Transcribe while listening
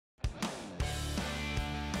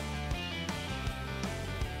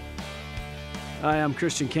Hi, I'm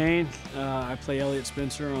Christian Kane. I play Eliot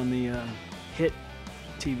Spencer on the hit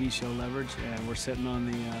TV show Leverage, and we're sitting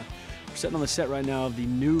on the set right now of the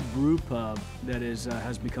new brew pub that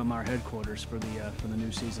has become our headquarters for the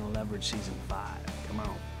new season of Leverage, season 5. Come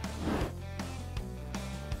on.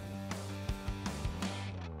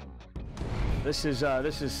 This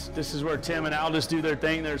is where Tim and Aldous do their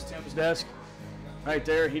thing. There's Tim's desk right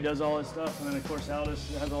there. He does all his stuff, and then of course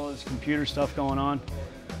Aldous has all his computer stuff going on.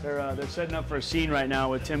 They're setting up for a scene right now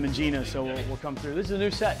with Tim and Gina, so we'll come through. This is a new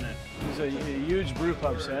set, man. This is a huge brew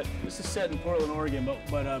pub set. This is set in Portland, Oregon,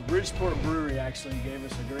 but Bridgeport Brewery actually gave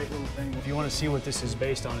us a great little thing. If you want to see what this is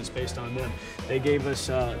based on, it's based on them. They gave us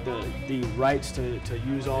the rights to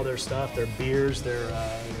use all their stuff, their beers, their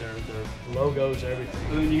logos, everything.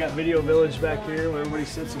 And then you got Video Village back here where everybody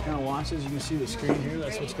sits and kind of watches. You can see the screen here.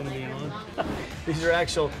 That's what's going to be on. These are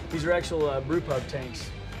actual brew pub tanks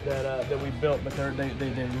that we built, but they're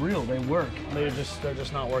real. They work. They're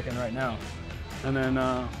just not working right now. And then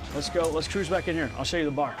let's cruise back in here. I'll show you the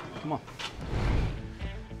bar. Come on.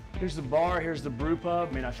 Here's the bar. Here's the brew pub.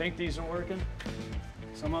 I mean, I think these are working.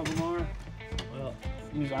 Some of them are. Well,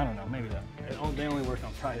 I don't know. Maybe they only work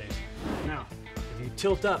on Fridays. Now, if you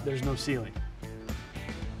tilt up, there's no ceiling.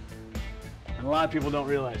 And a lot of people don't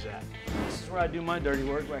realize that. This is where I do my dirty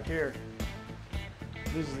work back here.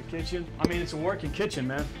 This is the kitchen. I mean, it's a working kitchen,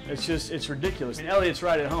 man. It's ridiculous. I mean, Eliot's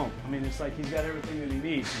right at home. I mean, it's like he's got everything that he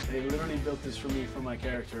needs. They literally built this for me, for my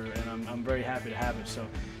character, and I'm very happy to have it. So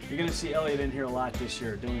you're gonna see Eliot in here a lot this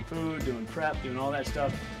year, doing food, doing prep, doing all that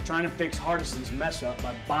stuff, trying to fix Hardison's mess up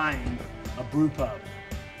by buying a brew pub.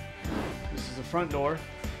 This is the front door.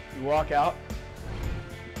 You walk out.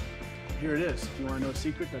 Here it is. If you want to know a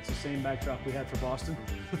secret, that's the same backdrop we had for Boston.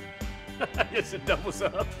 Yes, it doubles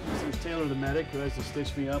up. So there's Taylor the medic who has to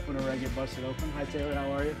stitch me up whenever I get busted open. Hi Taylor,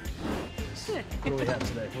 how are you? Good. What do we have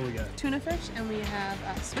today? What do we got? Tuna fish, and we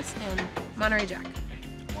have Swiss and Monterey Jack.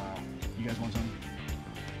 Wow. You guys want some?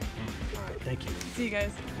 All right, thank you. See you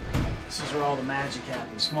guys. This is where all the magic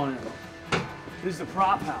happens. Come on in. This is the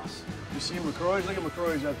prop house. You see McCrory's? Look at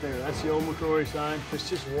McCrory's up there. That's the old McCrory sign. There's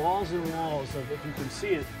just walls and walls of, if you can see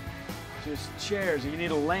it, just chairs. You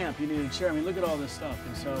need a lamp, you need a chair. I mean, look at all this stuff.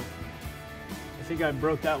 And so, I think I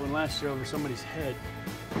broke that one last year over somebody's head.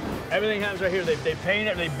 Everything happens right here. They paint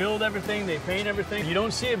it, they build everything, they paint everything. You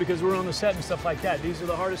don't see it because we're on the set and stuff like that. These are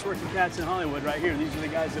the hardest working cats in Hollywood right here. These are the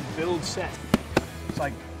guys that build sets. It's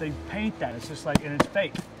like they paint that. It's just like, and it's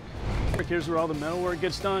fake. Here's where all the metal work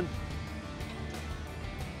gets done.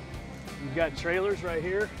 You've got trailers right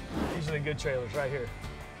here. These are the good trailers right here.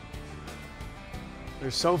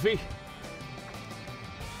 There's Sophie.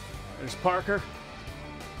 There's Parker.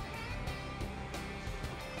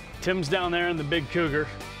 Tim's down there in the big Cougar.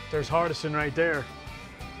 There's Hardison right there.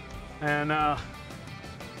 And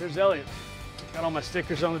there's Eliot. Got all my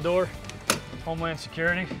stickers on the door. Homeland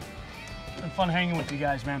Security. It's been fun hanging with you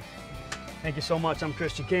guys, man. Thank you so much. I'm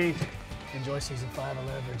Christian Kane. Enjoy season 5 of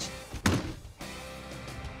Leverage.